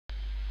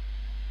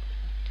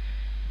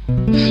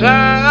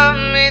Fly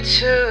me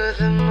to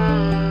the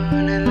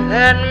moon and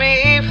let me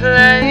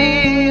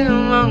play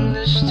among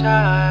the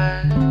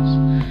stars.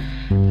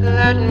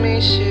 Let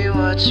me see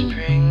what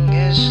spring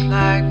is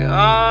like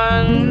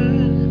on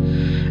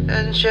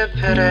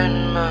Jupiter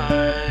and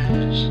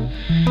Mars.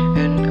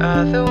 In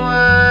other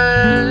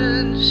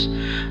words,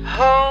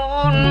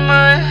 hold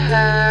my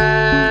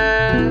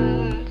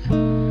hand.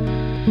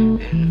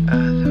 In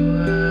other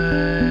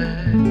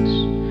words,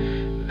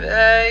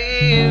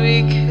 baby,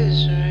 kiss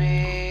me.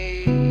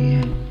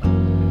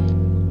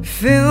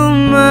 Fill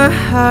my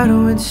heart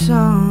with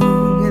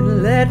song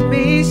and let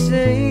me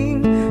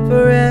sing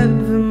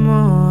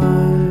forevermore.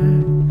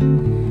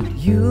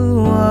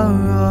 You are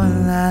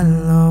all I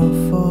long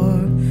for,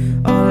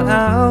 all I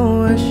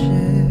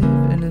worship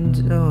and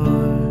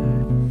adore.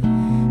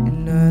 In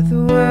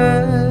other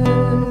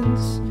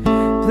words,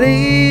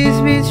 please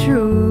be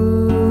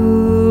true.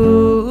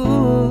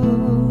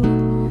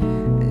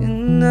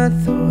 In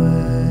other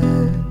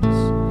words,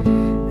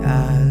 I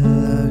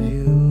love you.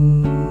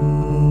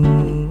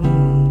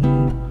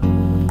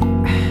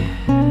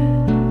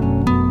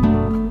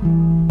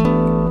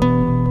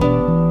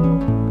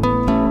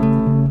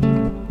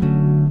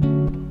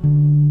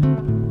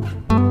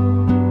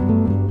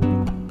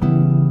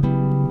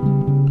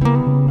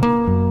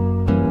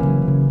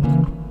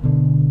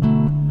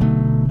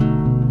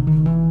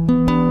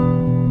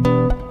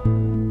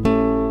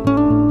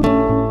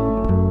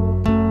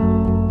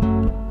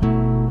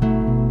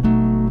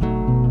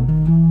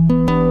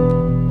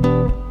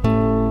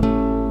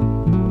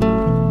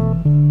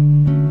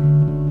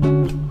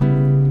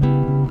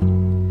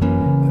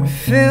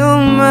 Fill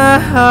my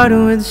heart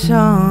with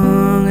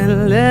song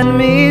and let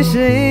me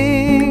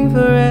sing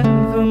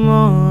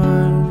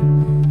forevermore.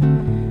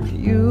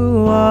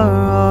 You are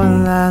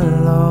all I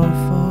long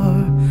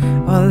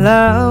for, all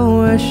I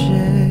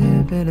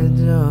worship and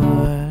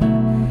adore.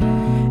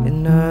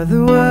 In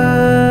other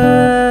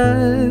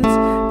words,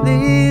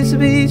 please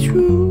be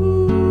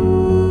true.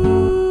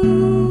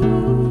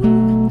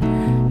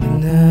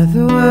 In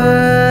other words,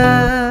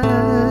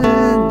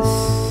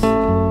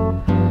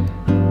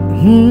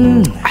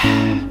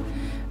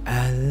 I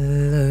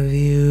love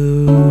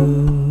you.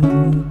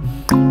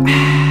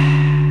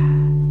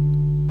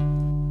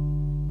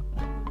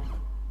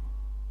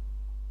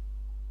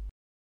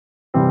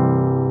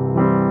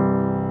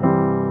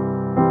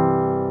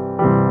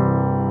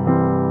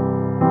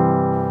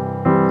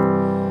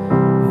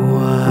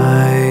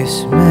 Wise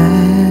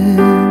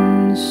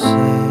men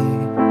say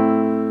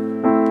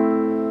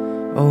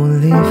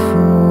only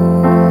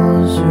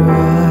fools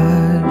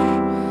rush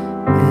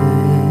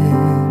in.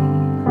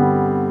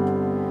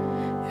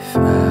 If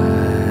I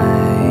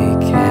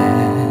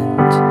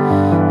can't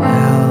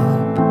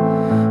help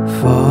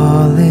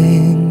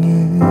falling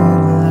in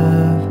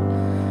love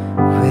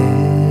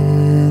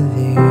with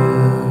you,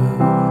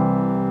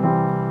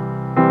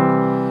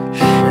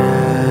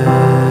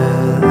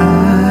 shall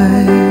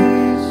I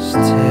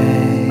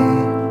stay?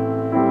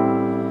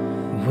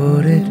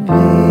 Would it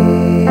be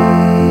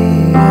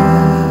a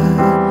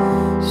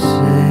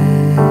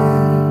sin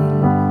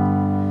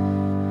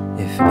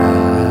if I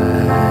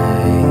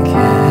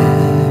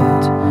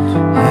can't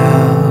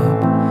help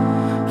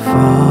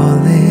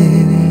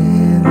falling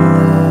in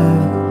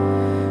love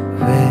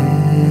with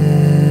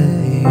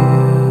you?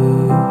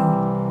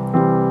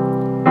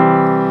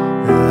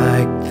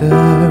 Like the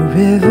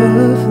river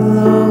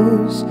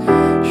flows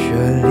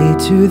surely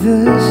to the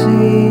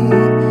sea,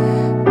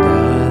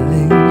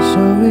 darling,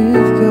 so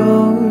it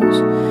goes.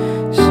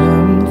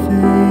 Some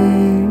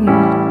things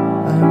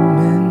are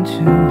meant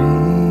to be.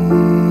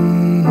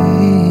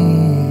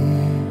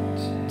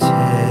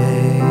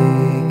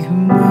 Take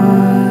my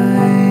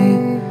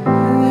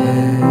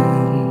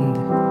hand,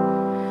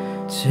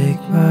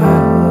 take my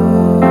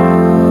whole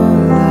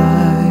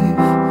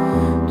life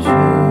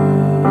too.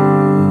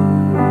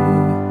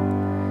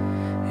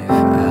 If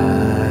I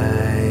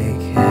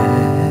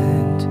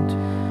can't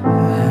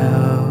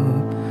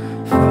help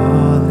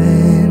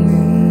falling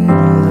in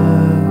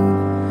love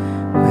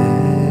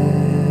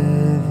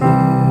with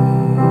you,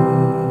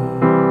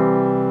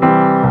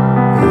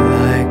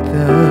 like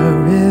the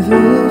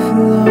river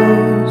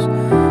flows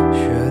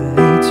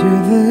surely to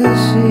the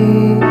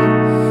sea,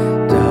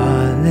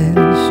 darling,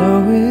 so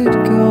it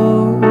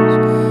goes.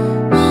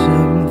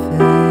 Some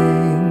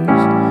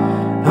things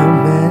are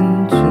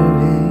meant to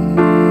be.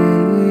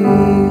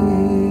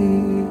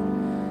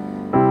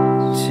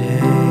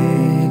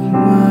 Take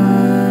my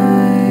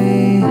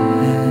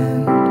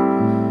hand,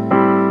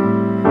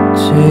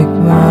 take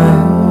my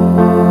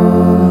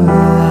whole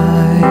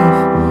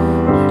life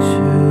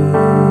too.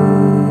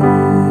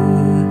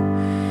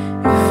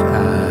 If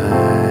I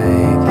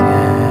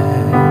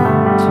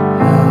can't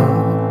help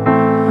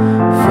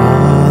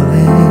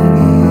falling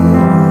in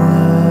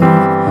love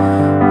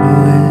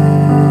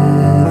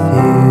with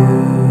you,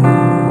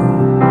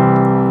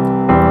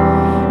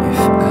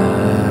 if I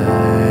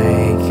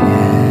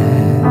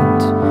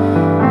can't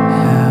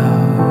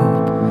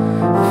help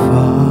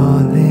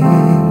falling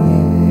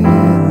in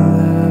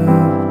love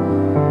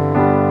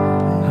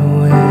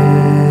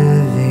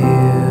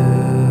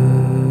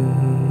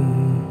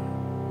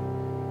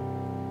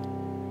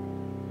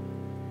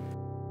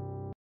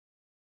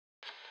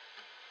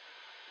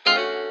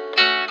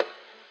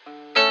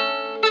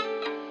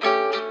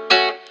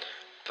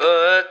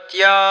Put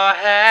your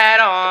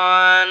head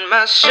on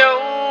my shoulder,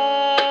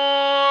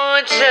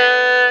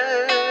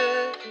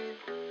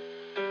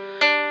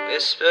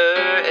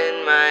 whisper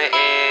in my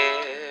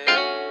ear,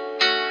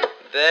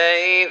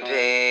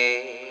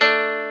 baby,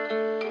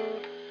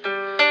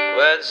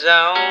 words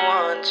I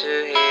want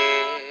to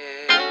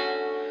hear.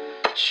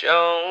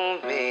 Show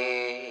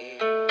me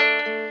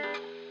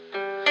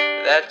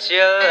that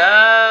you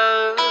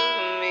love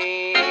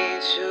me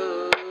too.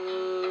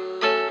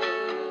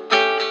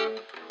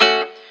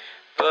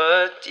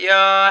 Put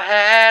your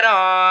head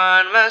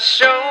on my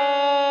shoulders,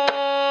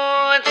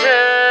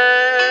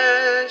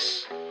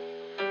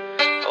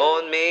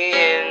 hold me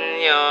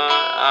in your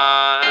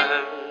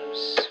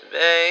arms,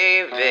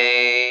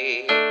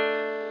 baby,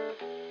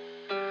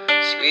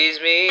 squeeze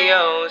me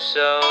oh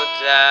so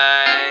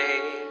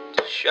tight.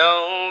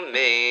 Show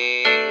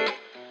me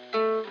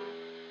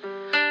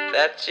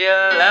that you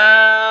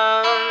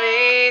love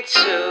me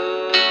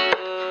too.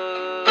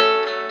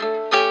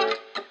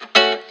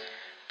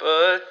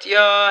 Put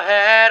your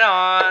head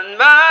on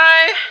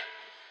my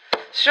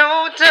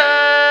shoulder.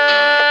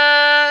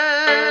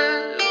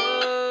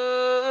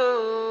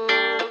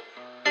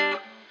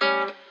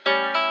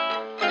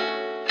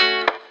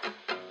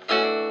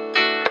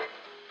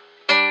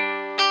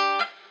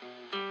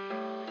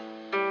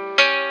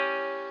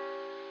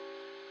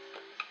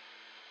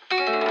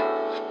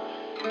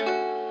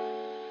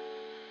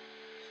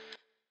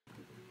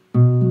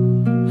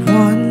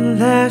 One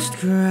last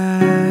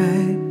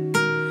cry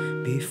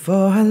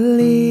before I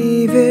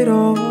leave it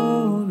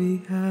all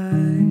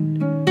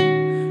behind.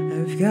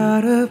 I've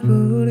gotta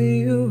put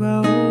you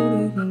out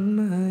of my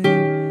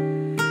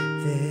mind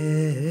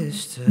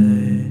this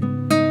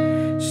time.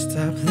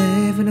 Stop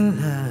living a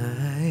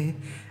lie.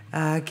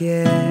 I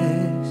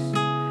guess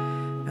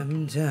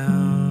I'm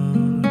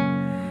down.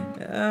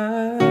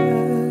 I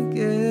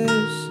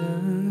guess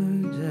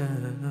I'm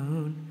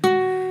down.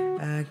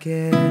 I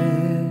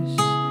guess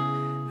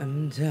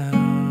I'm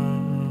down.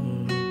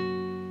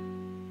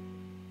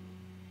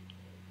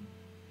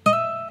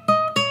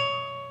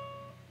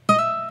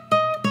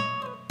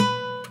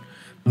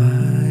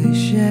 My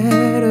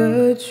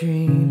shattered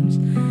dreams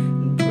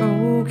and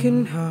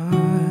broken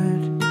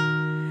heart,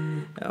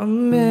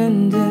 I'm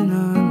mending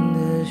on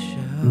the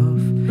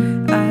shelf.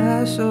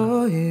 I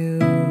saw you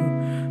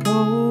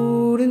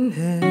holding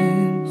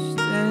hands,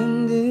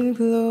 standing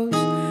close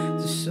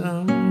to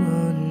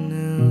someone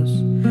else.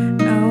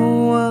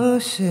 Now I'm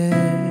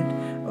sad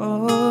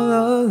all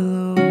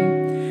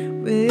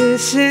alone,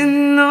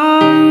 wishing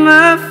all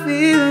my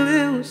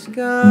feelings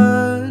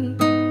gone.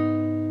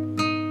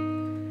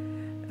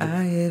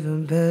 I gave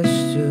my best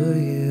to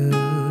you,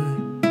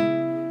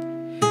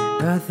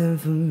 nothing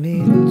for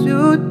me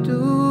to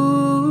do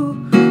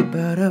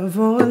but have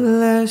one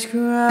last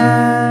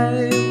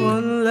cry,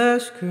 one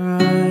last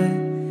cry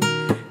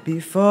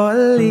before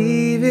I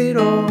leave it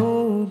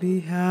all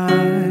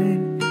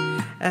behind.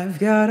 I've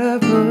gotta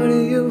put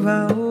you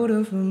out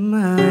of my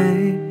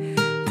mind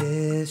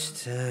this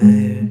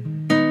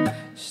time.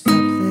 Stop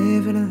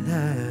living a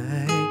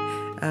lie.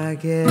 I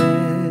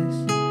guess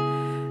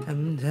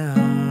I'm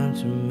down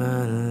to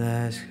my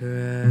last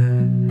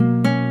cry.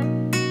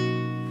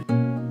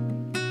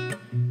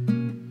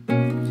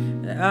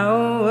 I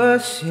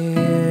was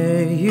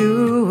here,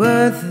 you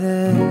were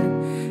there.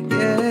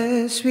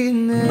 Yes, we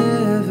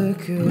never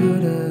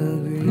could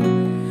agree.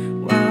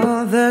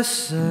 While the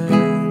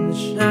sun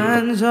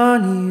shines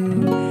on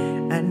you,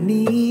 I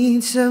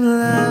need some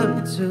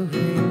love to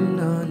rain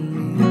on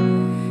me.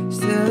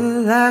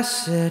 Still I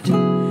sit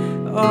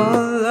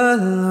all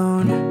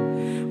alone,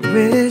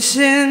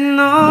 wishing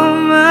all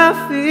my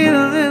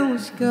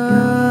feelings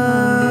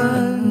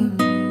gone.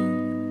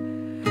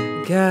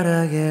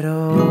 Gotta get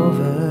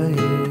over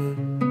you,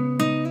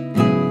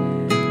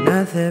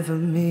 nothing for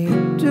me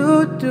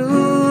to do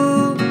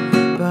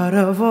but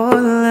have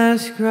one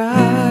last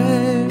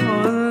cry,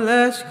 one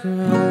last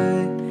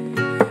cry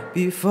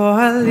before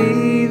I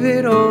leave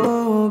it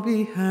all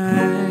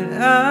behind.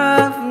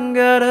 I've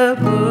gotta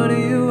put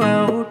you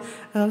out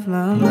of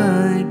my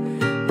mind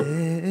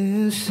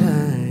this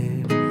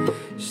time.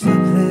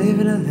 Stop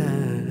living a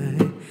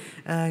lie.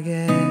 I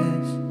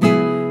guess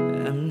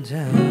I'm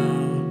down.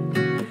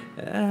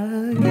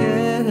 I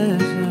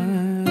guess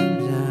I'm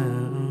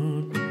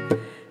down.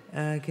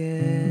 I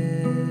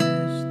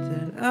guess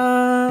that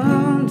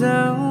I'm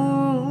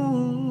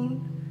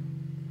down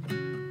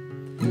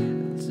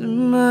to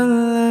my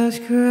last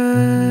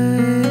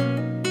cry.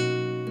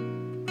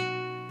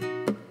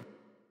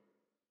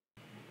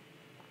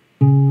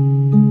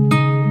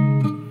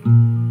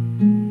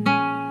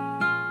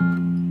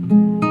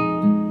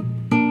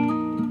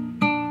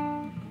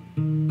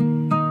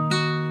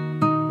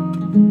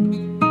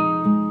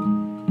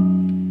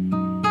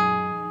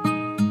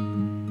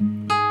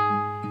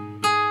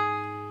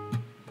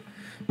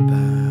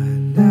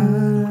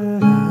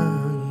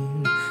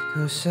 Panalangin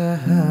ko sa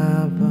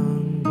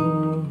habang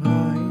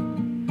buhay,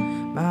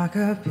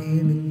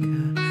 makapiling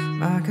ka,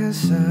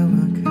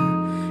 makasama ka,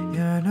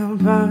 yan ang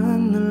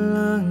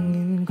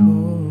panalangin ko.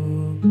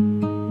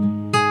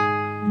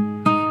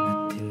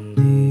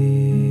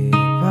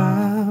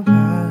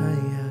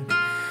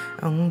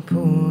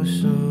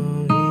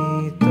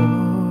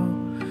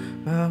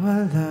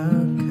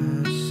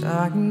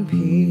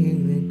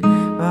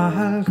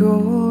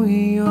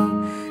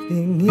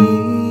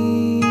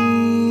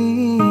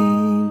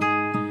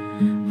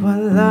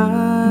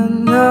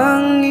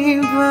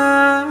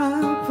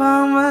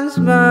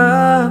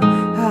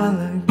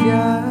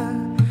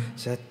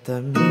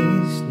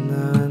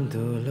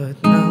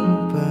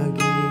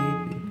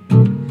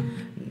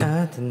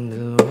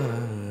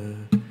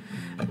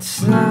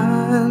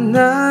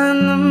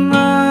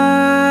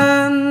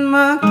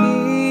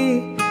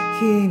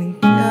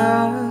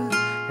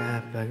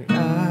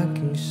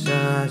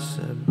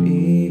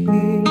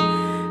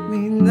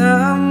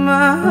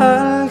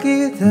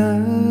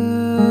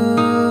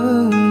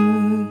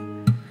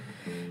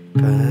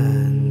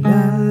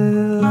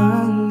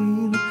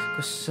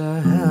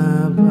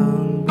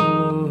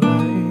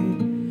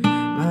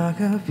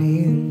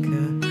 makapiling ka,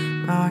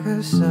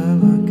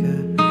 makasama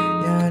ka,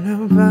 yan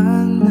ang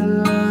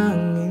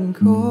panalangin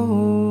ko.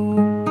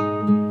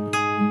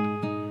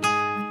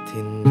 At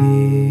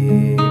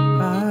hindi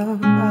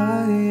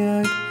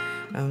papayag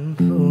ang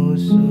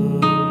puso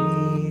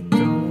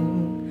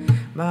itong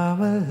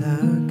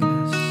mawala ka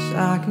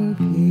sa aking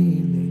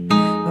piling.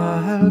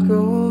 Mahal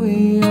ko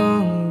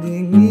iyong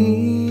tingin.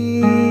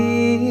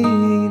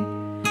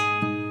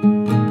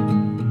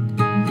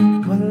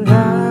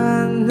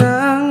 Wala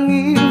nang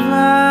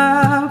iba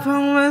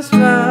pang mas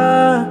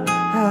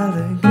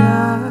mahalaga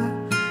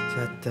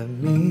sa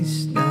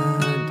tamis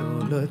na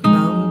dulot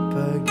ng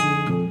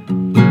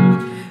pag-ibig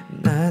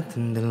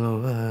natin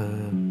dalawa.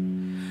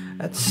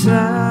 At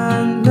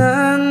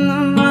sana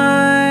na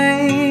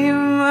may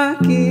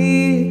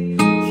makikinig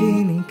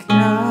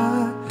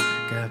ka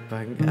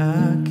kapag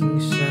aking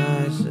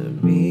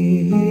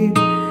sasabihin,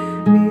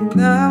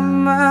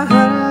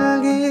 minamahal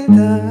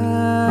kita.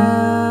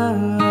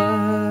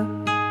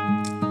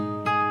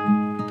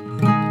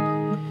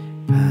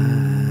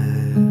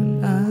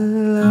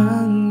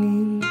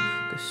 Panalangin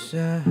ko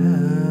sa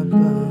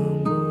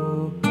habang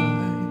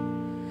buhay,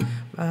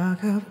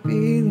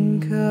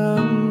 makapiling ka,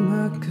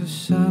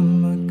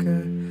 makasama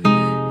ka,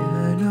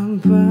 yan ang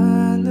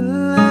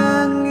panalangin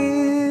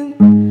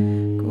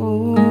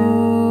ko.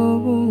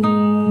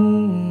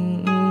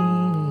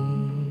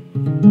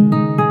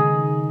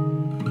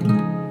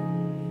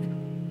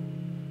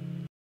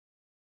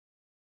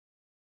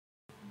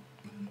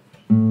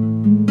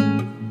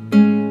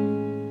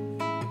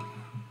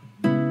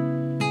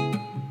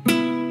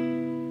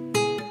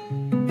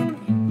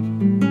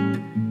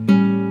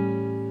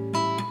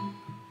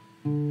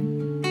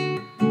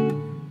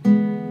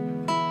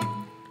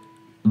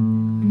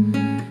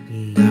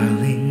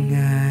 Darling,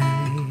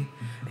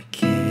 I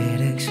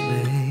can't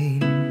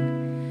explain,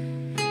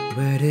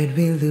 where did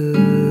we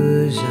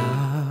lose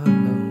our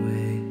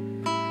way?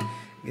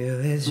 Girl,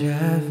 it's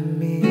driving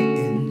me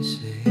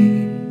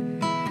insane,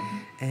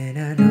 and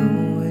I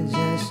know I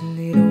just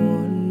need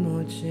one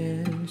more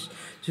chance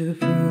to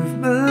prove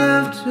my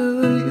love to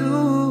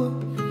you.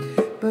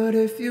 But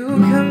if you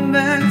come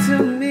back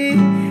to me,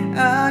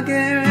 I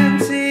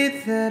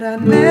guarantee that I'll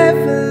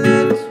never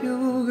let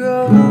you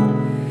go.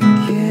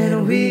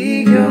 Can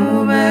we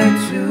go back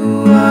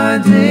to our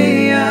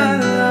day our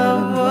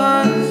love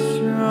was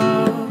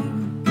strong?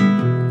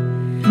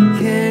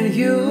 Can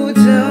you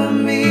tell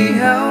me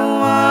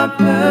how our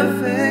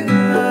perfect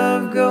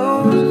love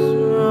goes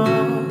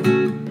wrong?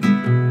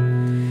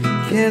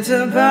 Can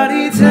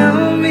somebody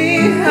tell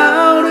me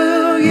how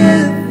to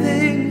get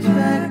things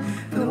back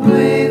the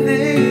way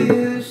they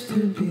used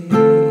to be?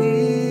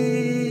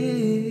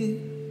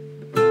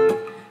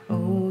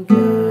 Oh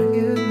God,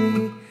 give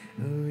me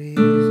a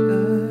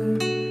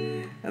reason.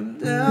 I'm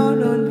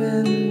down on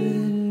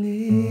bending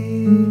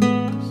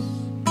knees.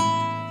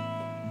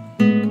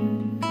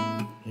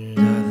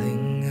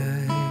 Darling,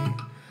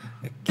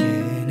 I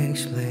can't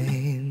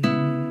explain,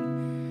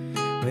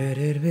 where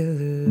did we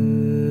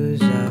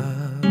lose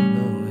our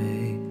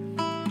way?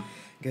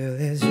 Girl,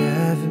 it's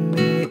driving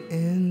me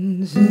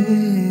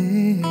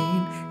insane,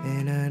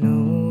 and I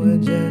know I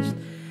just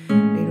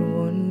need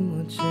one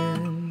more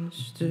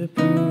chance to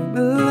prove my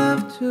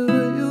love to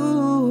you.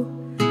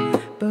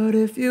 But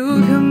if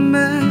you come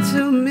back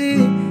to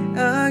me,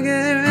 I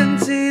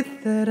guarantee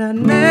that I'll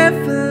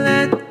never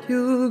let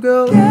you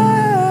go.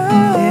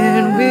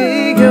 Can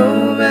we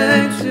go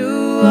back to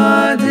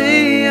our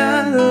day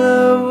our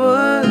love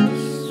was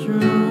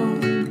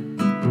strong?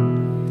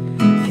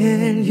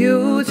 Can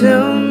you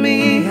tell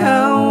me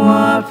how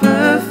our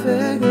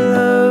perfect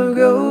love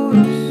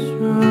goes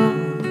wrong?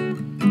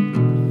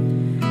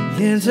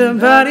 Can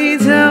somebody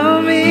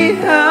tell me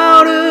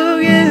how to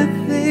get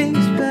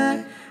things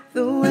back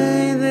the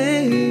way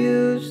they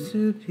used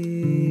to be?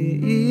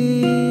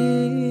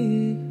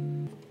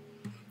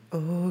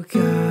 Oh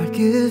God,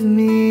 give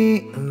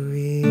me a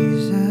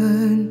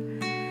reason.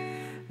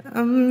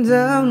 I'm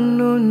down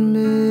on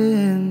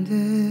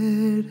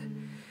bended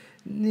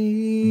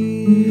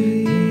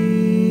knee.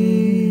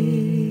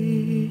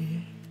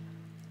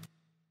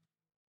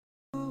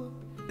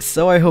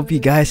 So I hope you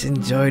guys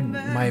enjoyed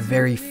my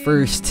very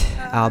first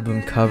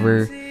album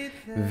cover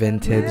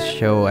vintage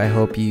show. I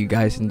hope you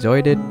guys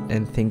enjoyed it,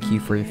 and thank you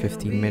for your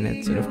 15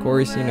 minutes. And of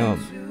course, you know,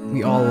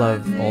 we all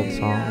love old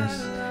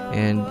songs,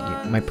 and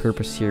my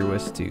purpose here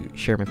was to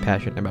share my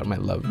passion about my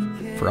love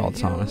for old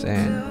songs.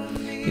 And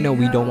you know,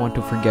 we don't want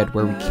to forget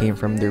where we came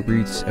from, the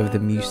roots of the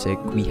music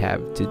we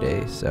have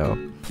today. So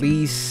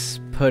please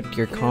put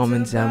your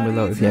comments down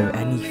below if you have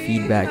any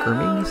feedback or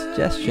maybe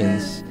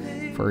suggestions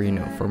for, you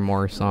know, for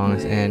more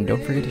songs. And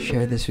don't forget to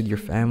share this with your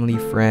family,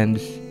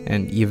 friends,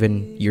 and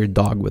even your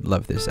dog would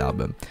love this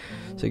album.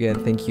 So again,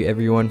 thank you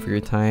everyone for your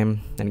time,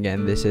 and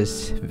again, this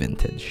is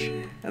Vintage.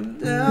 I'm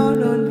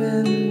down on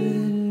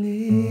bending